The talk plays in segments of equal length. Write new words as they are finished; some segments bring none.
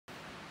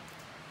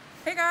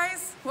Hey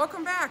guys,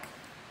 welcome back.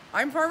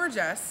 I'm Farmer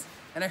Jess,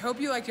 and I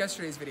hope you liked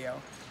yesterday's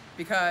video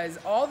because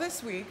all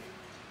this week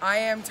I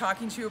am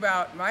talking to you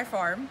about my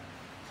farm,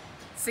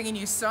 singing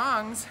you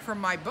songs from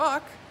my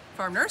book,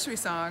 Farm Nursery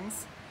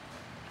Songs,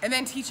 and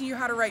then teaching you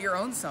how to write your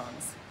own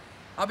songs.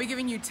 I'll be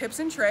giving you tips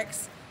and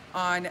tricks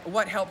on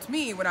what helped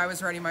me when I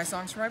was writing my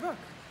songs for my book.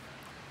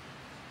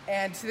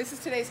 And this is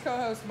today's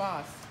co-host,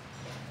 Moss.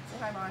 Say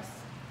hi, Moss.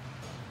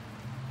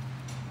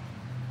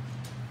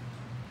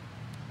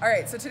 All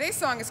right, so today's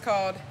song is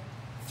called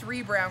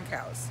Three Brown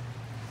Cows.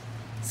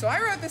 So I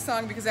wrote this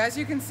song because, as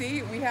you can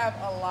see, we have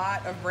a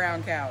lot of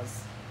brown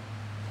cows.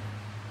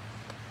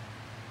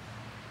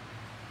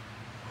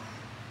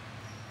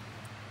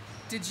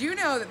 Did you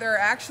know that there are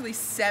actually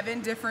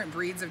 7 different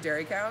breeds of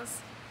dairy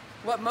cows?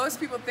 What most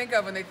people think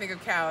of when they think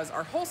of cows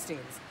are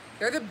Holsteins.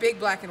 They're the big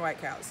black and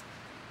white cows.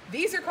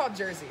 These are called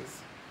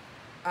Jerseys.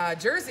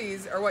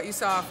 Jerseys are what you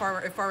saw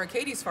at Farmer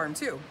Katie's farm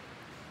too.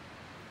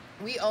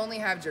 We only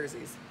have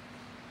Jerseys.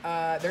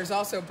 There's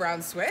also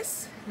Brown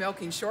Swiss,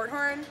 Milking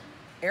Shorthorn,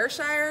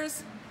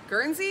 Ayrshires,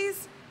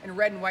 Guernseys, and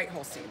red and white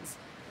Holsteins.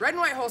 Red and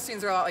white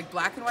Holsteins are a lot like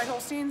black and white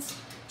Holsteins,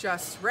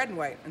 just red and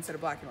white instead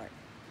of black and white.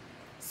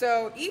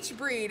 So each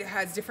breed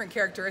has different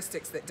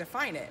characteristics that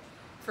define it.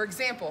 For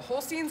example,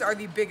 Holsteins are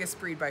the biggest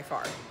breed by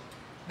far.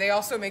 They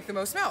also make the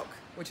most milk,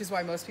 which is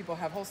why most people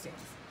have Holsteins.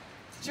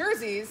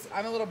 Jerseys,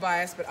 I'm a little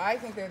biased, but I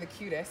think they're the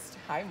cutest.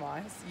 Hi,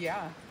 Moss.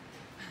 Yeah.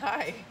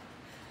 Hi.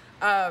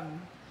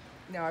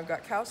 Now I've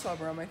got cow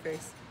slobber on my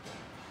face.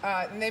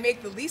 And they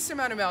make the least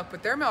amount of milk,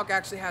 but their milk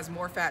actually has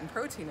more fat and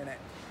protein in it,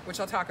 which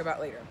I'll talk about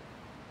later.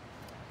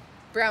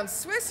 Brown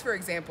Swiss, for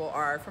example,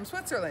 are from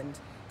Switzerland.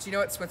 Do you know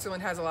what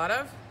Switzerland has a lot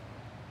of?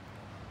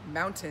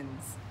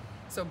 Mountains.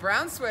 So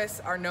Brown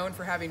Swiss are known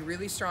for having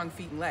really strong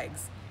feet and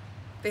legs.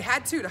 They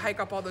had to hike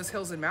up all those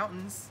hills and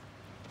mountains.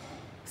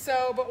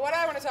 But what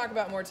I want to talk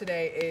about more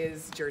today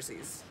is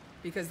Jerseys,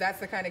 because that's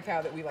the kind of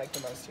cow that we like the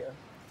most here.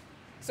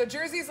 So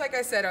Jerseys, like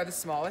I said, are the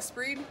smallest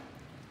breed.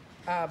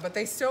 But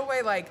they still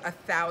weigh like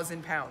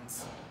 1,000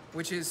 pounds,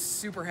 which is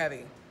super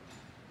heavy.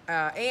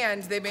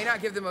 And they may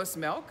not give the most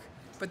milk,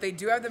 but they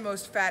do have the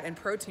most fat and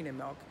protein in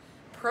milk.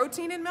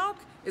 Protein in milk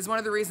is one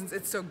of the reasons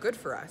it's so good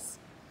for us.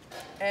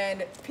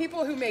 And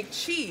people who make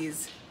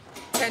cheese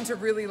tend to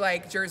really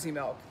like Jersey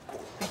milk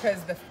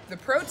because the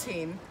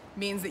protein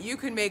means that you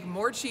can make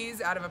more cheese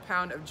out of a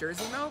pound of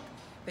Jersey milk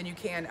than you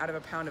can out of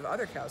a pound of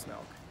other cow's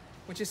milk,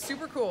 which is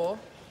super cool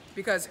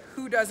because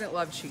who doesn't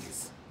love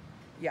cheese?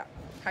 Yeah,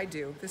 hi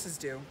Do. This is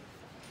Do.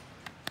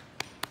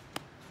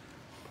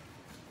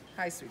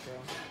 Hi, sweet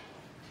girl.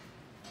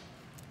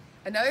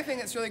 Another thing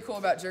that's really cool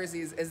about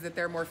Jerseys is that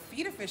they're more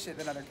feed efficient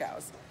than other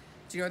cows.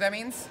 Do you know what that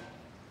means?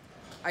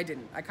 I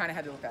didn't. I kind of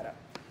had to look that up.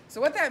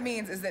 So what that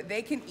means is that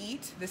they can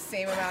eat the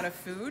same amount of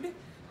food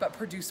but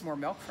produce more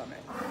milk from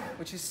it,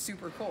 which is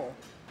super cool.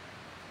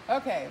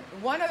 Okay,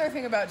 one other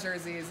thing about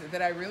Jerseys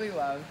that I really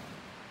love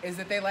is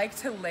that they like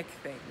to lick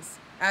things.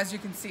 As you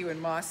can see when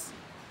Moss,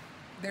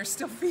 there's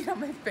still feet on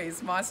my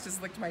face. Moss just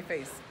licked my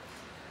face.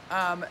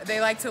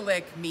 They like to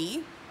lick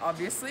me,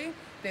 obviously.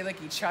 They lick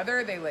each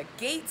other, they lick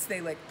gates,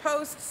 they lick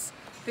posts.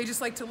 They just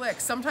like to lick.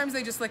 Sometimes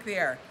they just lick the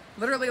air.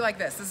 Literally like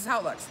this. This is how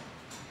it looks.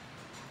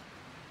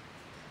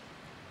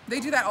 They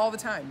do that all the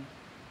time.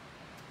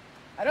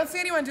 I don't see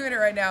anyone doing it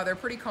right now. They're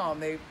pretty calm.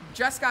 They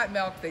just got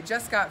milk, they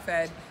just got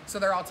fed, so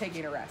they're all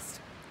taking a rest.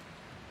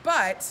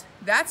 But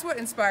that's what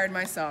inspired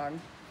my song,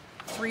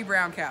 Three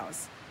Brown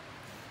Cows.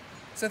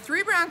 So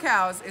Three Brown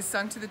Cows is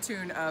sung to the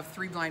tune of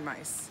Three Blind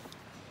Mice.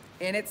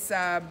 And it's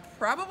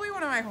probably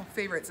one of my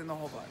favorites in the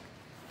whole book.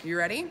 You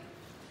ready?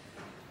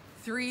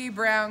 Three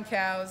brown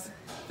cows,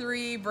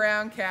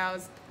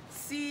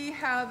 see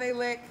how they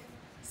lick,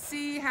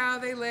 see how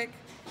they lick.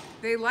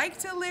 They like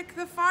to lick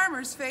the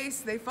farmer's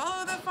face. They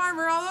follow the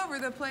farmer all over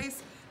the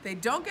place. They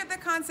don't get the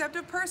concept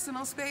of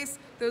personal space.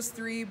 Those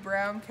three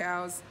brown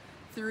cows,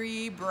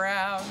 three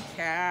brown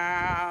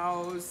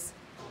cows.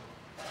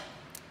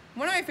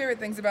 One of my favorite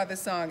things about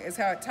this song is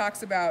how it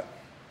talks about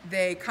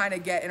they kind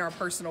of get in our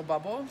personal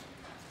bubble.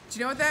 Do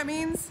you know what that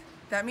means?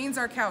 That means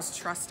our cows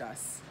trust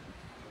us.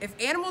 If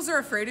animals are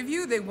afraid of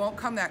you, they won't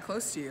come that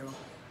close to you.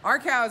 Our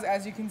cows,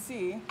 as you can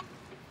see,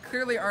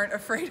 clearly aren't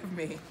afraid of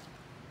me.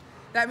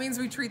 That means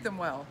we treat them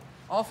well.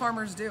 All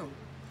farmers do.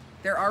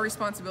 They're our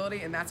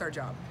responsibility and that's our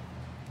job.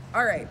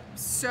 All right,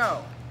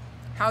 so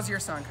how's your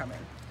song coming?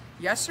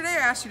 Yesterday I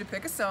asked you to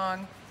pick a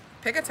song,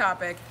 pick a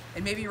topic,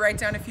 and maybe write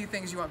down a few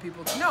things you want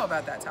people to know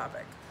about that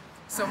topic.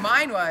 So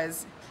mine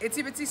was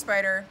Itsy Bitsy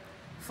Spider,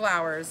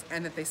 flowers,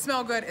 and that they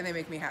smell good and they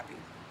make me happy.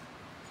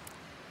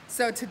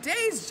 So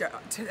today's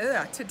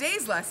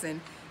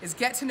lesson is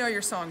get to know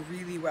your song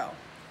really well.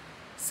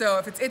 So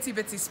if it's Itsy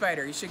Bitsy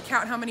Spider, you should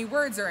count how many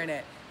words are in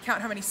it,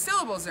 count how many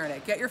syllables are in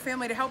it, get your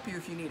family to help you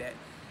if you need it.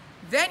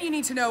 Then you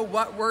need to know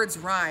what words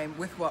rhyme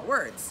with what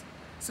words.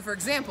 So for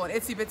example, in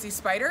Itsy Bitsy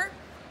Spider,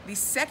 the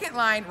second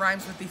line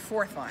rhymes with the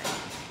fourth line.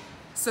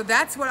 So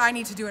that's what I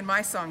need to do in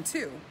my song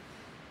too.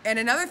 And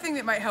another thing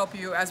that might help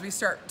you as we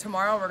start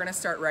tomorrow, we're gonna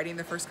start writing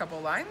the first couple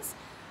of lines.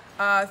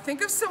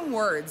 Think of some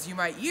words you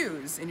might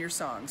use in your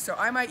song. So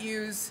I might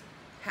use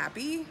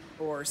happy,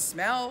 or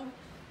smell,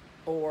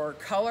 or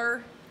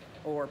color,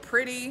 or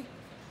pretty,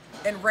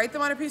 and write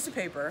them on a piece of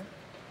paper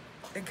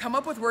and come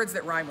up with words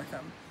that rhyme with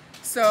them.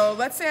 So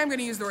let's say I'm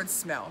gonna use the word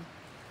smell.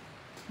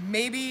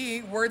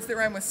 Maybe words that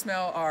rhyme with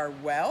smell are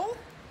well,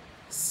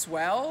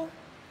 swell,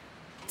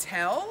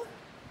 tell,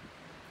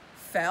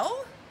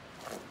 fell.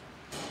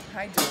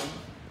 Hi, dude.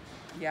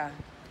 Yeah.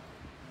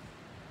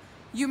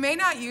 You may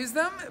not use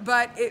them,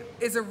 but it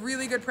is a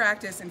really good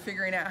practice in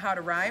figuring out how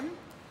to rhyme,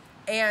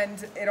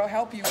 and it'll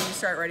help you when you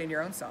start writing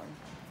your own song.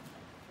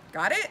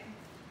 Got it?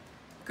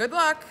 Good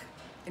luck,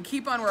 and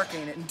keep on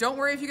working. And don't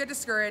worry if you get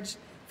discouraged.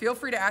 Feel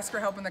free to ask for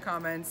help in the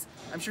comments.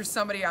 I'm sure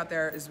somebody out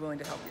there is willing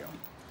to help you.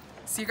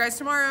 See you guys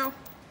tomorrow.